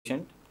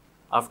patient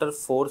after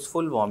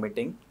forceful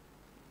vomiting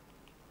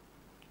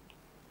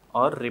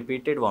or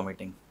repeated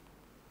vomiting.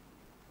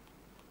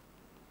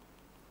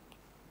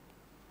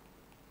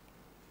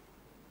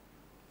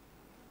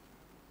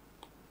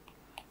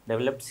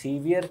 Developed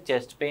severe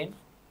chest pain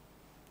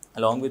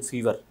along with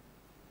fever.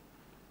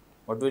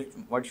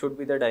 What should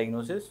be the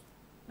diagnosis?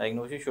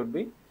 Diagnosis should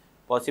be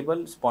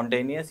possible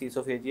spontaneous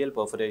esophageal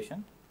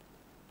perforation,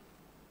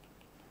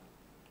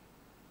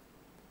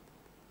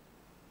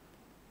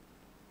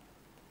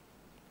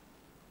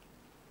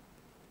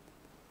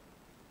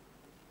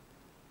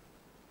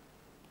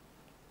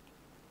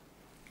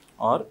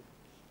 or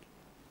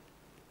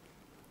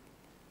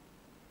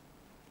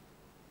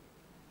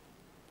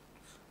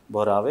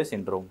Borave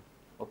syndrome.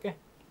 Okay.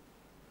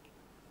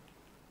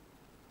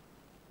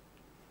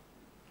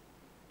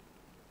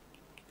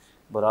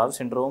 Borave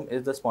syndrome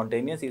is the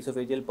spontaneous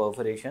esophageal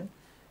perforation,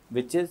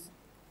 which is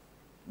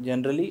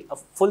generally a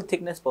full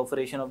thickness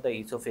perforation of the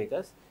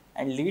esophagus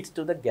and leads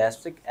to the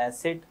gastric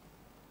acid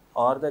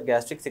or the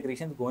gastric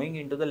secretions going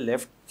into the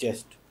left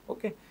chest,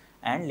 okay,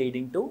 and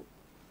leading to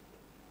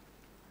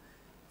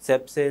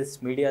sepsis,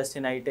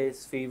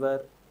 mediastinitis,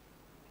 fever,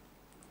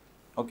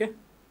 okay.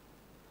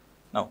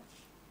 Now,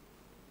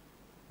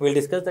 we will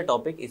discuss the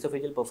topic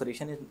esophageal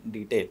perforation in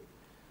detail.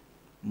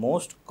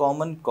 Most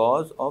common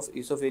cause of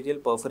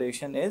esophageal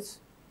perforation is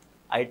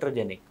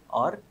iatrogenic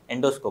or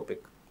endoscopic.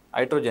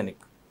 Iatrogenic,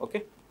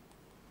 okay.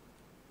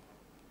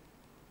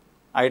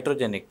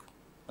 Iatrogenic,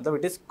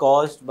 it is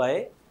caused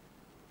by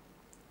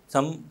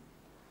some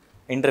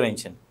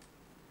intervention.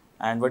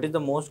 And what is the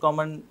most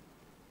common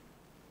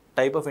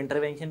type of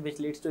intervention which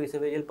leads to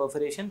esophageal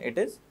perforation? It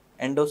is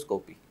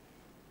endoscopy.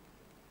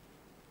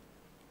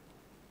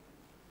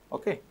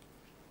 Okay.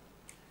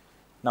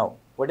 Now,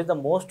 what is the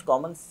most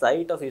common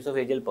site of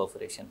esophageal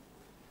perforation?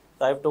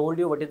 So, I have told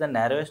you what is the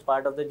narrowest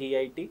part of the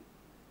GIT.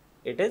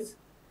 It is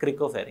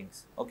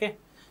cricopharynx. Okay.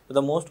 So,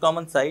 the most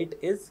common site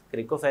is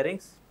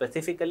cricopharynx,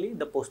 specifically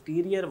the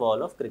posterior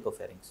wall of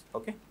cricopharynx.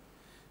 Okay.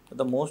 So,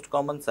 the most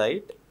common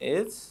site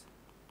is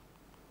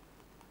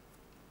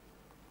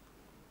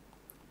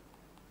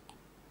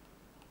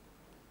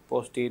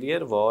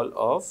posterior wall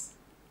of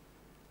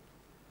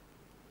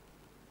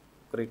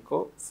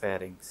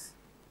cricopharynx.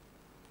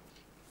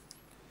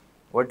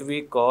 What is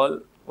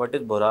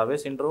Borave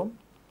syndrome?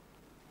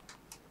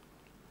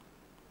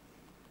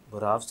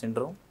 Borave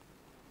syndrome.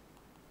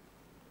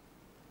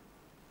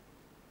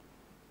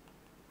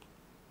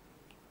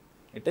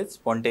 It is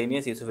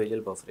spontaneous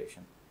esophageal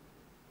perforation.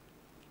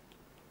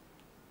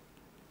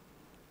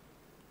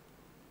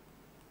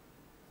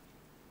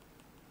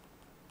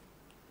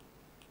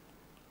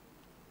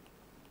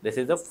 This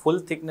is a full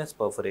thickness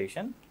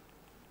perforation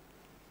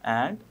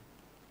and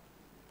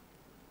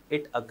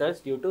it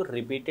occurs due to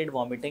repeated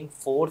vomiting,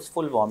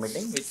 forceful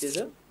vomiting,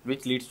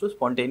 which leads to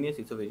spontaneous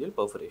esophageal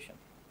perforation.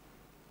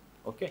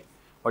 Okay.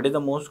 What is the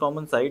most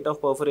common site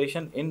of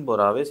perforation in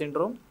Borave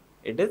syndrome?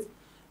 It is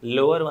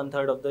lower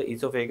 1/3 of the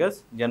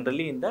esophagus,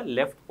 generally in the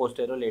left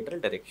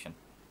posterolateral direction.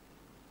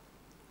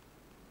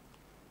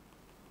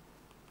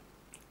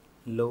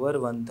 Lower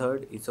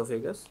 1/3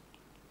 esophagus.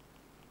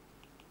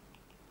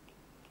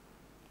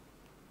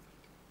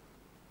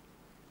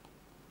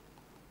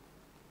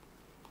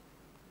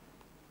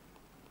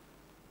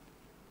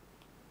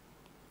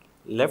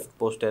 Left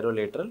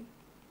posterolateral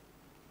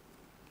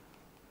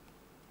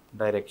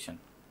direction.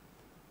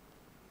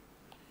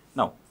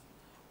 Now,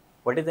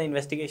 what is the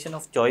investigation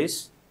of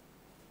choice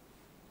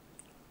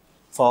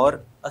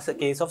for a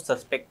case of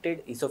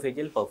suspected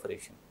esophageal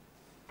perforation?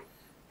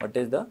 What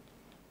is the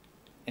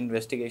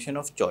investigation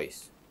of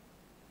choice?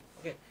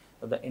 Okay,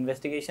 so the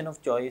investigation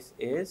of choice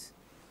is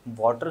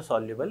water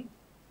soluble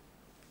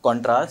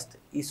contrast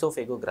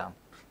esophagogram.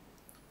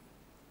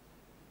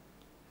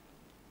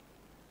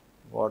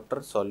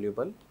 Water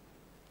soluble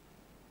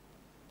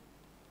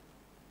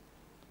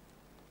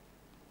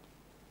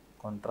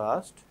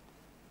contrast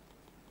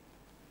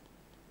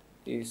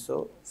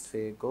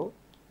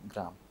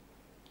esophagogram.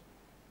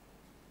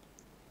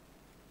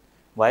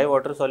 Why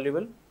water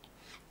soluble?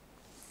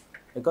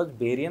 Because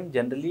barium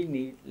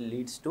generally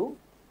leads to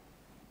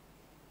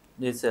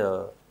this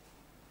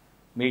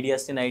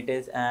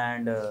mediastinitis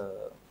and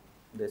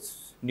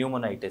this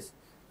pneumonitis.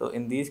 So,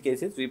 in these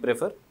cases we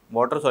prefer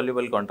water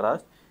soluble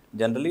contrast.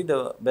 Generally,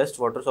 the best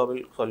water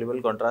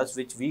soluble contrast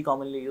which we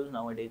commonly use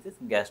nowadays is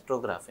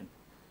gastrographin.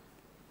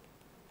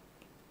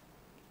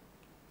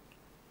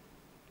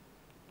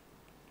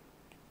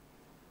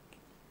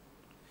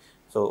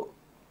 So,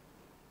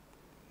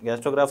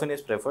 gastrographin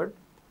is preferred.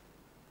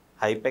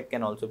 Hypec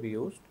can also be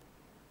used.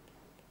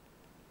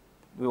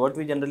 What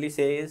we generally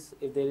say is,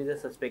 if there is a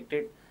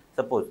suspected,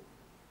 suppose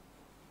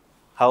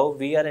how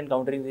we are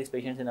encountering these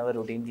patients in our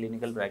routine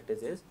clinical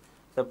practice is,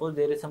 suppose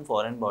there is some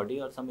foreign body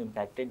or some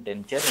impacted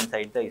denture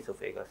inside the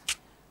esophagus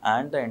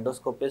and the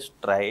endoscopist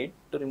tried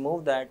to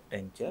remove that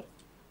denture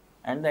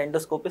and the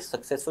endoscopist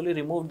successfully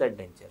removed that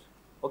denture.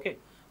 Okay,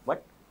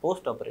 but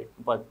post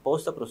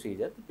the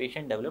procedure, the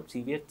patient developed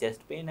severe chest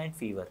pain and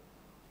fever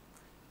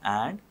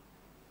and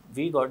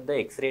we got the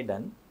X-ray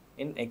done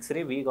in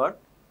X-ray we got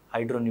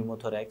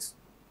hydropneumothorax.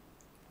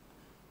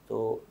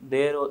 So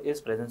there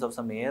is presence of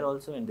some air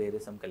also, and there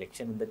is some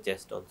collection in the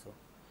chest also.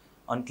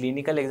 On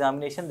clinical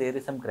examination, there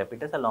is some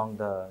crepitus along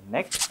the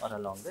neck or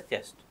along the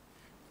chest.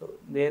 So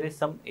there is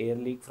some air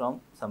leak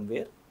from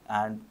somewhere,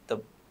 and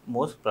the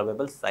most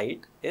probable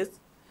site is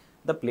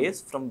the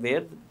place from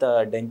where the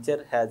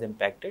denture has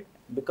impacted,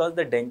 because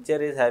the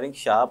denture is having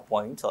sharp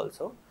points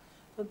also.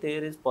 So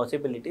there is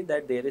possibility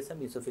that there is some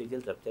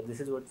esophageal rupture. This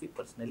is what we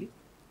personally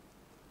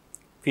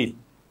feel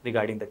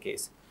regarding the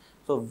case.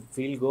 So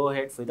we'll go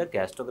ahead with the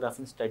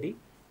gastrographin study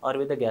or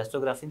with the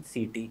gastrographin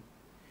CT.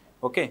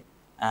 Okay,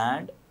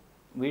 and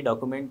we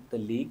document the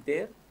leak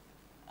there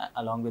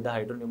along with the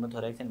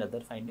hydropneumothorax and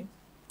other findings,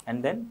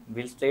 and then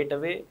we'll straight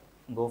away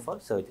go for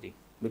surgery,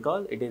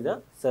 because it is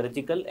a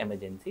surgical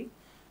emergency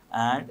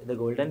and the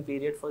golden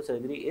period for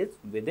surgery is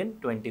within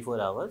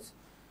 24 hours,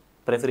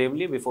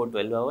 preferably before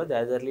 12 hours.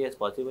 As early as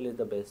possible is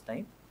the best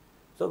time.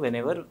 So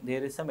whenever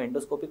there is some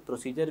endoscopic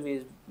procedure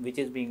which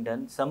is being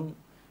done, some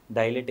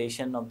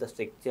dilatation of the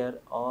stricture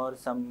or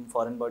some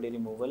foreign body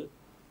removal,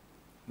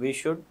 we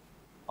should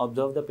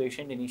observe the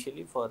patient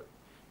initially for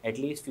at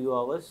least few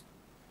hours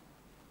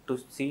to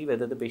see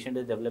whether the patient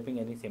is developing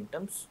any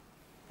symptoms,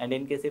 and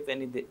in case if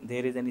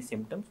there is any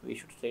symptoms, we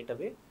should straight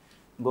away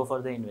go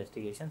for the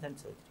investigations and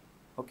surgery.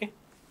 Okay,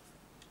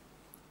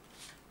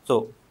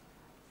 so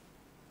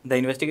the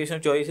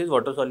investigation choice is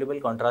water soluble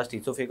contrast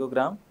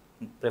esophagogram,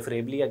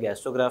 preferably a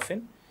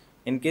gastrographin.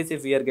 In case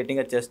if we are getting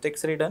a chest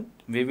X-ray done,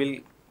 we will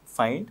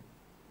find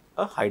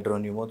a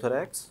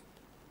hydropneumothorax,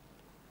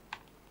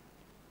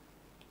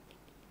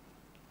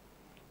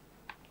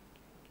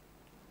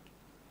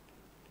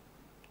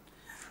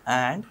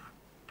 and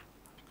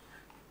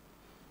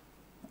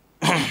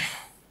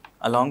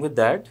along with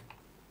that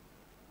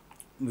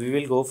we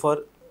will go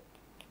for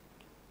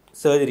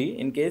surgery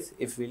in case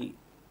if we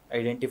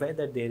identify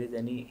that there is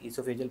any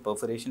esophageal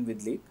perforation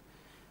with leak.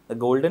 The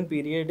golden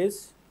period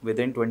is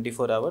within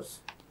 24 hours.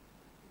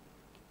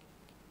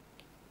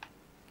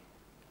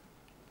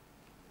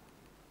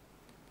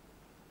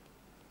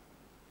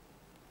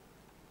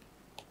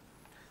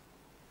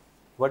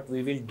 What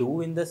we will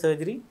do in the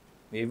surgery?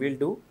 We will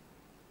do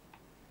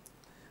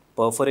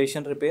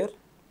perforation repair,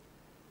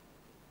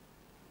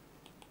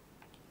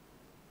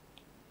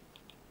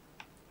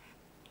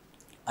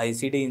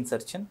 ICD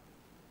insertion,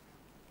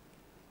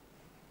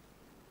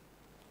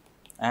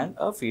 and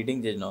a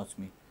feeding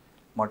jejunostomy.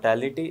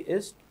 Mortality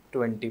is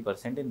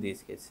 20% in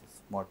these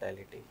cases.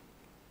 Mortality.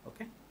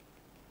 Okay.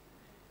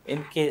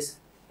 In case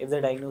if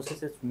the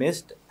diagnosis is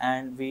missed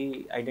and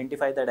we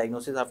identify the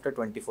diagnosis after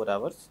 24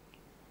 hours,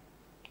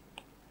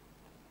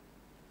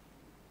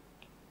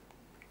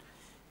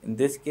 in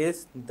this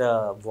case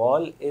the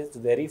wall is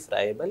very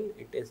friable,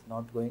 it is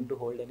not going to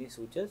hold any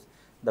sutures.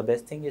 The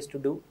best thing is to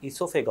do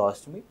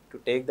esophagostomy, to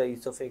take the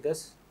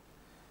esophagus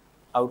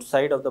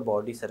outside of the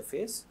body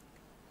surface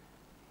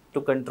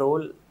to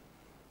control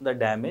the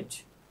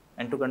damage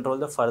and to control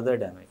the further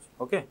damage.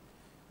 Okay,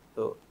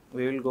 so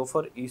we will go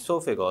for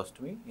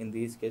esophagostomy in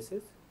these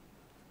cases,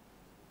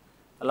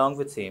 along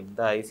with same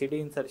the ICD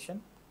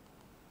insertion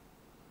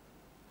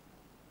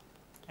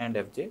and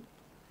FJ.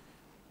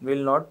 We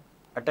will not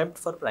attempt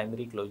for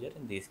primary closure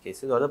in these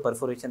cases or the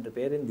perforation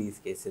repair in these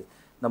cases.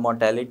 The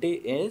mortality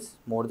is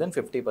more than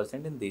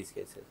 50% in these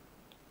cases.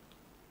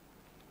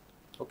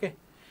 Okay,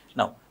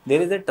 now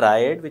there is a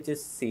triad which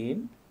is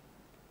seen,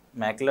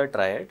 macular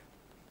triad.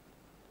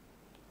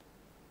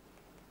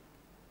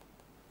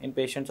 In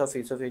patients of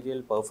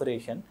esophageal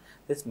perforation,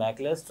 this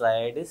macular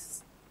triad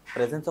is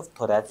presence of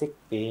thoracic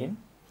pain,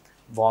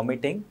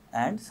 vomiting,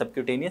 and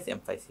subcutaneous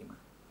emphysema.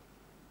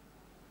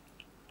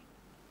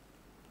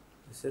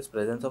 This is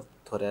presence of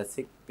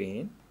thoracic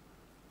pain,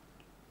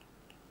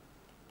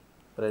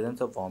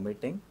 presence of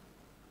vomiting,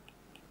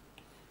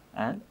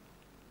 and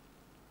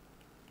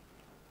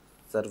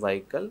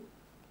cervical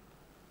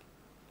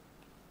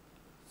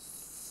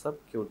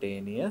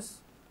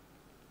subcutaneous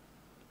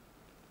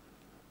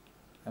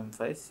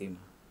emphysema.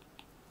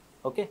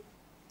 Okay,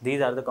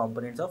 these are the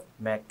components of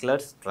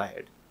macular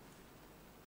triad.